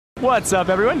What's up,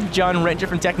 everyone? John Ranger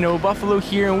from Techno Buffalo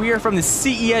here, and we are from the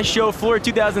CES show floor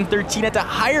 2013 at the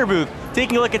Hire booth,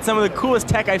 taking a look at some of the coolest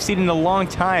tech I've seen in a long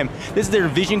time. This is their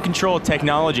vision control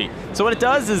technology. So what it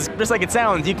does is, just like it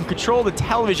sounds, you can control the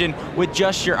television with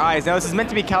just your eyes. Now this is meant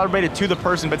to be calibrated to the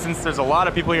person, but since there's a lot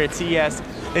of people here at CES,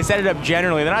 they set it up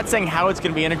generally. They're not saying how it's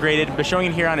going to be integrated, but showing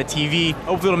it here on a TV.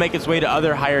 Hopefully it'll make its way to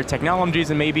other Hire technologies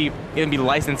and maybe even be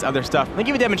licensed other stuff. Let me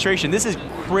give you a demonstration. This is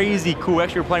crazy cool.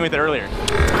 Actually, we were playing with it earlier.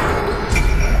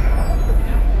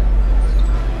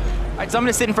 Alright, so I'm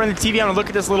going to sit in front of the TV, I'm going to look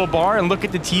at this little bar and look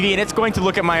at the TV, and it's going to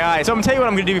look at my eyes. So I'm going to tell you what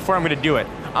I'm going to do before I'm going to do it.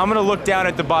 I'm going to look down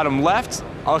at the bottom left,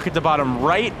 I'll look at the bottom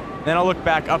right, then I'll look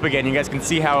back up again. You guys can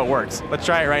see how it works. Let's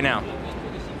try it right now.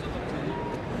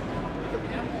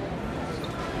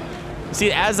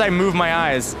 See, as I move my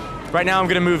eyes, right now I'm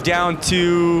going to move down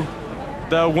to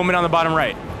the woman on the bottom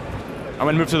right. I'm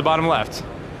going to move to the bottom left,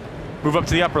 move up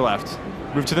to the upper left,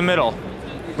 move to the middle,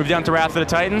 move down to Wrath of the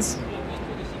Titans,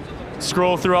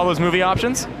 scroll through all those movie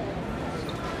options.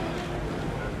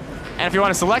 And if you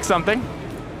want to select something,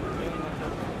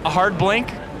 a hard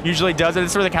blink usually does it.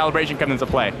 This is where the calibration comes into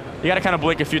play. You got to kind of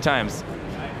blink a few times,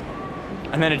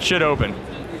 and then it should open.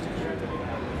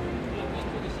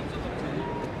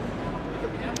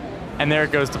 And there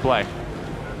it goes to play.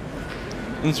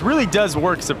 And this really does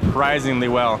work surprisingly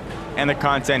well, and the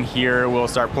content here will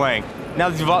start playing. Now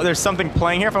there's something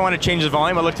playing here. If I want to change the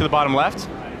volume, I look to the bottom left,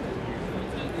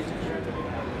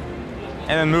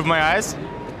 and then move my eyes,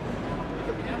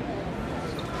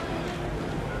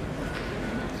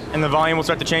 and the volume will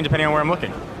start to change depending on where I'm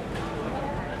looking.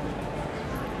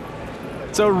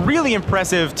 So really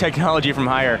impressive technology from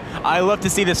Hire. I love to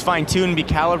see this fine-tuned, be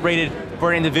calibrated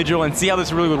for an individual, and see how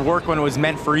this really would work when it was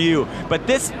meant for you. But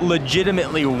this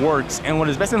legitimately works, and one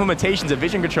of the best implementations of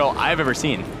vision control I've ever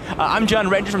seen. I'm John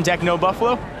Ranger from Techno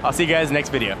Buffalo. I'll see you guys in the next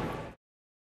video.